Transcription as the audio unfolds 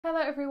Hello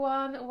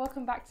everyone,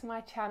 welcome back to my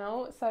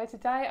channel. So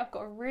today I've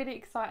got a really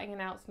exciting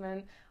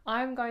announcement.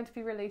 I'm going to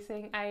be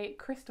releasing a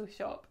crystal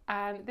shop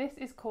and this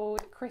is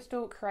called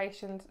Crystal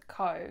Creations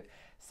Co.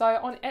 So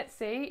on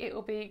Etsy it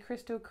will be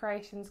Crystal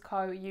Creations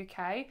Co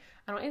UK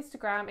and on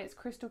Instagram it's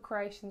Crystal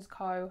Creations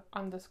Co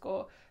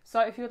 _.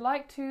 So if you'd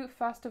like to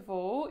first of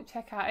all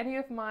check out any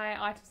of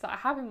my items that I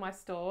have in my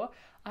store,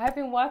 I have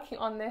been working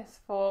on this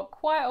for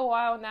quite a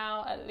while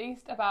now, at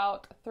least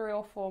about 3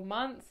 or 4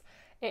 months.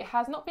 It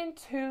has not been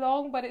too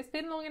long, but it's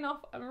been long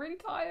enough. I'm really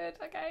tired,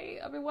 okay?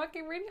 I've been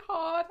working really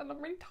hard and I'm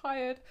really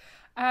tired.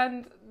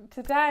 And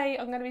today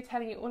I'm going to be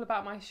telling you all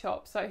about my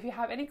shop. So if you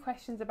have any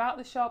questions about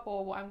the shop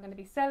or what I'm going to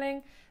be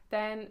selling,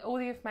 then all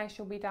the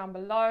information will be down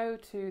below,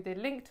 to the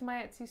link to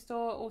my Etsy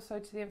store, also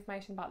to the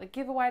information about the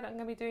giveaway that I'm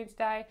going to be doing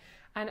today.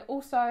 And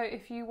also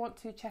if you want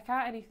to check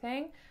out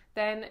anything,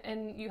 then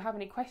and you have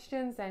any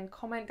questions, then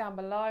comment down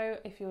below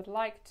if you would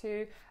like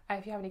to.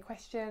 If you have any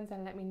questions,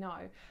 then let me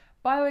know.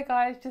 By the way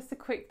guys, just a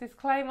quick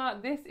disclaimer,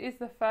 this is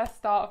the first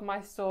start of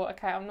my store,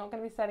 okay? I'm not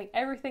going to be selling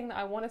everything that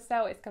I want to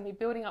sell. It's going to be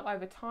building up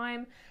over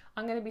time.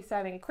 I'm going to be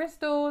selling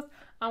crystals,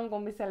 I'm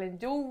going to be selling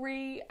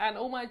jewellery, and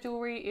all my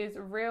jewellery is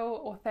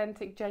real,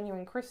 authentic,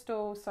 genuine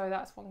crystals, so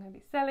that's what I'm going to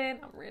be selling.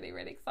 I'm really,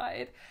 really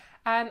excited.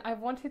 And I've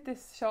wanted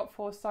this shop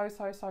for so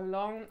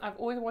long. I've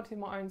always wanted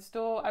my own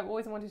store. I've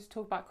always wanted to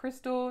talk about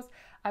crystals.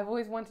 I've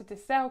always wanted to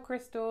sell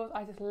crystals.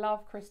 I just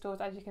love crystals,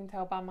 as you can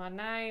tell by my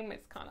name.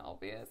 It's kind of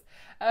obvious.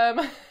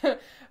 But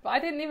I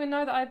didn't even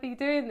know that I'd be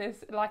doing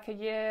this like a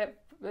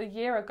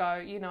year ago,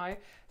 you know.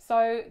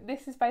 So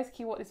this is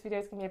basically what this video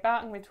is going to be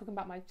about. I'm going to be talking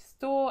about my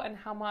store and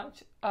how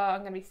much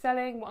I'm going to be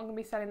selling, what I'm going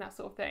to be selling, that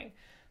sort of thing.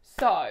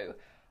 So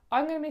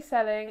I'm going to be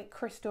selling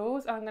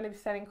crystals and I'm going to be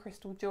selling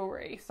crystal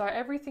jewellery. So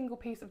every single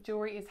piece of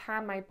jewellery is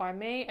handmade by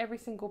me. Every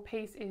single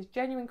piece is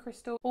genuine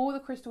crystal. All the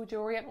crystal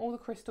jewellery and all the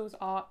crystals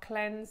are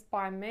cleansed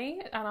by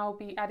me, and I'll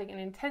be adding an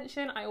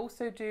intention. I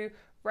also do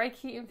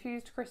Reiki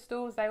infused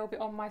crystals. They will be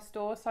on my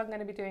store. So I'm going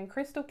to be doing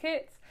crystal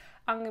kits.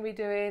 I'm going to be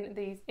doing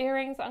these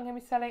earrings that I'm going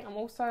to be selling. I'm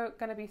also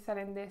going to be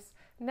selling this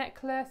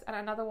necklace and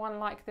another one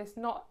like this,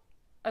 not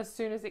as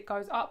soon as it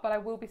goes up, but I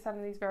will be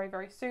selling these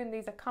very soon.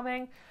 These are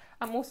coming.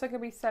 I'm also going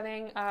to be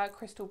selling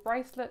crystal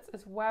bracelets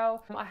as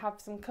well. I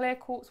have some clear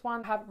quartz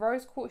one, I have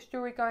rose quartz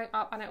jewellery going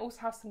up, and I also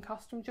have some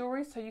custom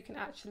jewellery, so you can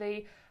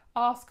actually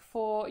ask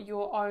for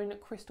your own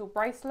crystal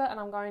bracelet,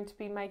 and I'm going to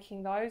be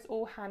making those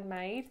all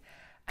handmade.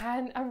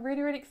 And I'm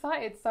really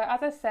excited. So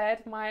as I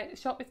said, my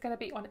shop is going to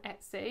be on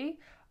Etsy.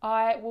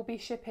 I will be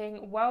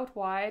shipping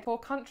worldwide. For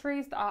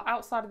countries that are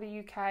outside of the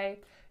UK,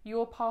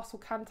 your parcel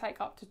can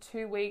take up to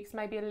 2 weeks,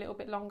 maybe a little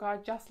bit longer,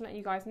 just to let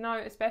you guys know,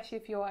 especially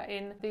if you're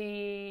in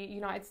the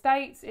United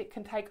States, it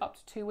can take up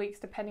to 2 weeks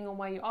depending on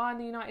where you are in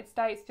the United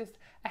States, just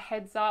a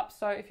heads up.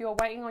 So if you're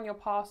waiting on your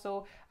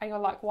parcel and you're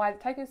like, why is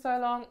it taking so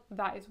long?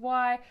 That is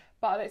why,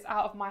 but it's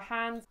out of my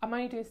hands. I'm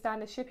only doing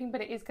standard shipping,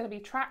 but it is going to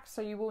be tracked,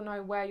 so you will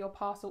know where your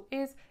parcel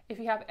is. If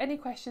you have any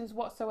questions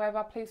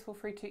whatsoever, please feel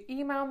free to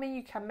email me.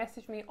 You can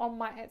message me on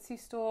my Etsy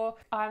store.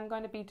 I'm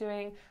going to be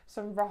doing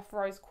some rough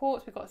rose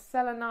quartz. We've got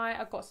selenite,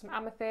 I've got some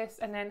amethyst,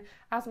 and then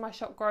as my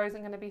shop grows,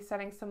 I'm going to be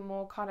selling some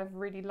more kind of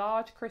really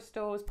large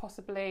crystals,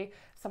 possibly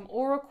some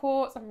aura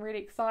quartz. I'm really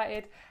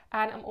excited.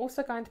 And I'm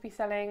also going to be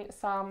selling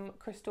some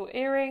crystal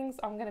earrings.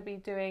 I'm going to be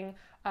doing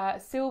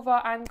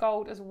silver and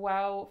gold as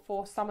well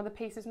for some of the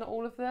pieces, not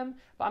all of them,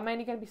 but I'm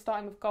mainly going to be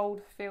starting with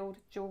gold filled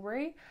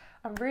jewellery.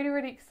 I'm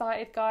really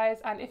excited guys,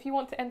 and if you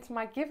want to enter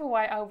my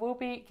giveaway, I will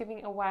be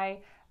giving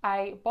away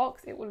a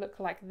box. It will look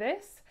like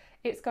this.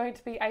 It's going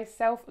to be a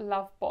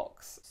self-love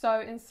box.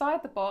 So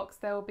inside the box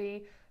there will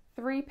be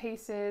 3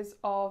 pieces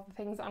of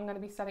things that I'm going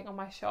to be selling on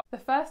my shop. The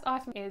first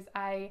item is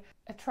a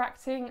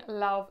attracting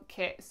love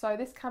kit. So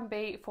this can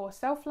be for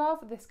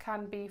self-love, this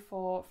can be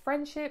for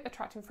friendship,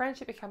 attracting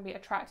friendship, it can be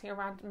attracting a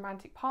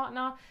romantic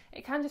partner,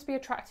 it can just be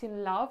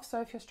attracting love.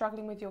 So if you're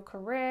struggling with your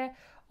career,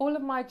 all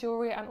of my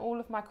jewellery and all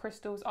of my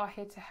crystals are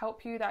here to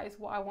help you. That is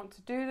what I want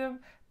to do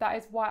them. That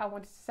is why I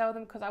wanted to sell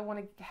them, because I want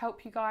to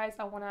help you guys.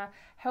 I want to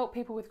help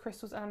people with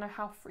crystals, and I know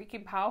how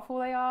freaking powerful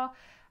they are.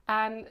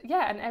 And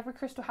yeah, and every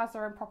crystal has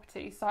their own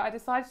properties. So I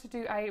decided to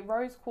do a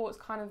rose quartz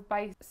kind of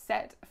base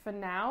set for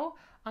now.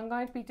 I'm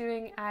going to be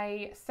doing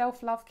a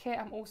self-love kit.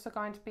 I'm also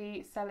going to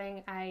be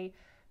selling a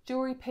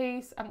jewelry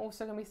piece. I'm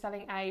also going to be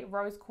selling a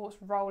rose quartz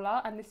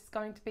roller, and this is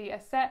going to be a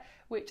set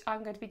which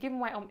I'm going to be giving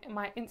away on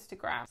my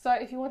Instagram. So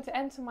if you want to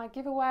enter my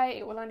giveaway,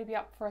 it will only be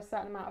up for a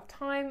certain amount of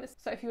time.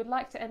 So if you would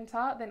like to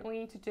enter, then all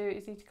you need to do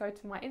is go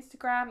to my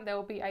Instagram. There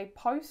will be a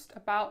post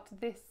about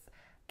this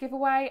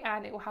giveaway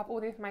and it will have all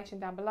the information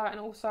down below, and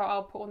also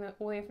I'll put all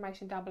the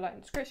information down below in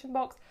the description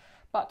box.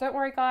 But don't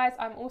worry guys,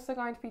 I'm also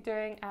going to be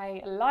doing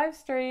a live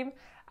stream,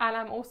 and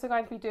I'm also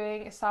going to be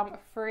doing some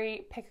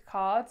free pick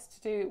cards to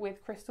do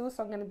with crystals.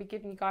 So I'm going to be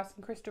giving you guys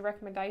some crystal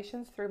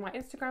recommendations through my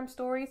Instagram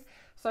stories.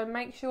 So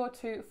make sure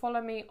to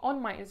follow me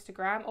on my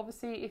Instagram.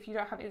 Obviously, if you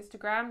don't have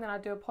Instagram, then I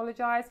do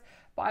apologise,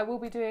 but I will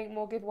be doing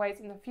more giveaways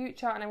in the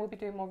future, and I will be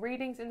doing more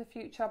readings in the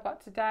future.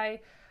 But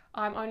today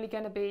I'm only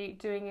going to be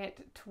doing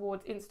it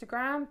towards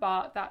Instagram,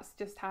 but that's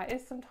just how it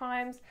is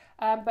sometimes.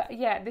 But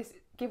yeah, this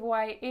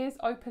giveaway is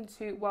open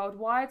to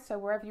worldwide, so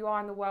wherever you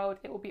are in the world,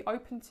 it will be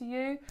open to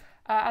you.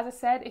 As I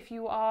said, if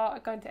you are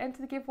going to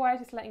enter the giveaway,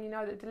 just letting you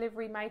know that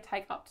delivery may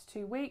take up to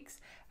 2 weeks.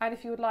 And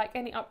if you would like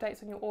any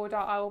updates on your order,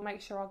 I will make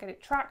sure I'll get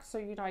it tracked so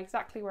you know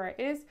exactly where it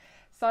is.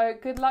 So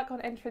good luck on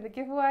entering the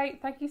giveaway.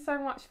 Thank you so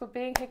much for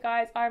being here,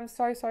 guys. I'm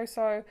so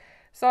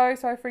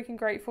freaking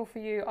grateful for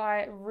you.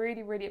 I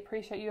really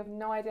appreciate you. You have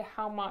no idea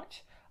how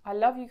much I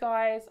love you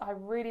guys. I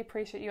really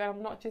appreciate you, and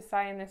I'm not just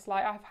saying this.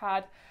 Like,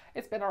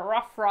 it's been a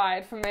rough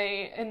ride for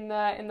me in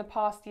the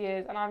past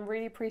years, and I'm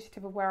really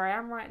appreciative of where I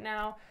am right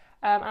now.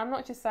 And I'm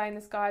not just saying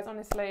this, guys.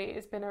 Honestly,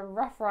 it's been a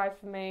rough ride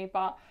for me,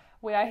 but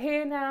we are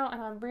here now, and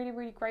I'm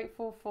really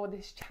grateful for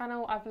this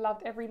channel. I've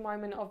loved every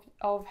moment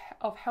of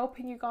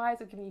helping you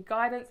guys, of giving you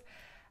guidance,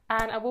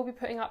 and I will be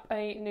putting up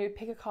a new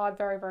pick a card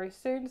very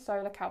soon, so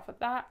look out for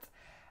that.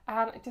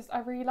 And I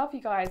really love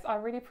you guys. I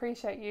really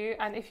appreciate you.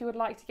 And if you would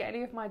like to get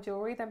any of my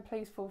jewellery, then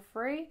please feel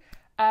free.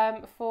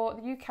 For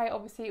the UK,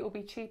 obviously it will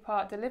be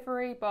cheaper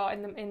delivery, but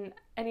in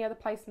any other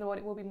place in the world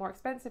it will be more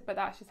expensive, but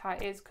that's just how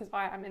it is because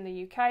I am in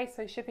the UK,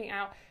 so shipping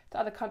out to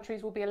other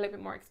countries will be a little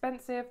bit more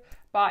expensive,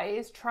 but it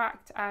is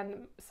tracked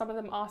and some of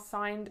them are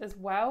signed as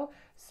well,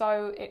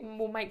 so it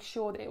will make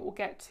sure that it will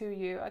get to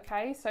you,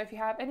 okay? So if you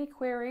have any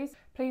queries,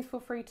 please feel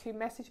free to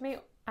message me.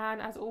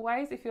 And as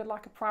always, if you'd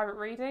like a private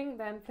reading,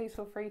 then please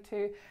feel free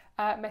to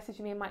message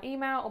me in my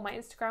email or my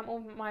Instagram. All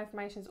my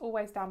information is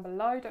always down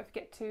below. Don't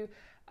forget to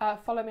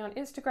follow me on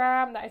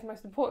Instagram. That is the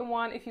most important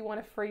one. If you want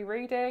a free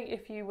reading,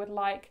 if you want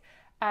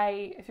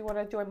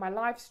to join my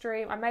live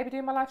stream, I may be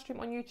doing my live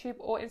stream on YouTube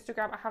or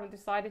Instagram. I haven't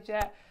decided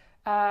yet.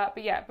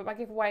 But my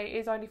giveaway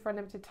is only for a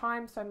limited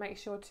time, so make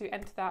sure to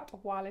enter that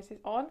while it is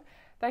on.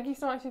 Thank you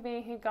so much for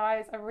being here,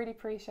 guys. I really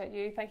appreciate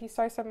you. Thank you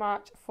so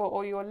much for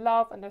all your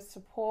love and the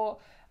support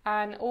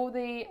and all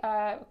the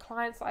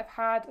clients that I've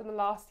had in the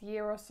last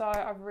year or so.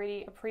 I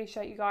really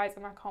appreciate you guys,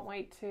 and I can't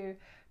wait to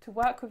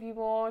work with you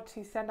more,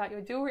 to send out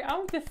your jewelry.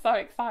 I'm just so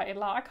excited.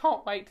 Like, I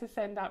can't wait to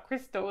send out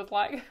crystals.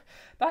 Like,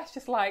 that's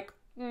just like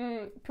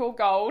pure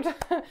gold.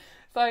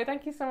 So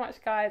thank you so much,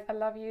 guys. I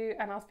love you,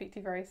 and I'll speak to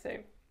you very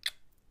soon.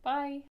 Bye.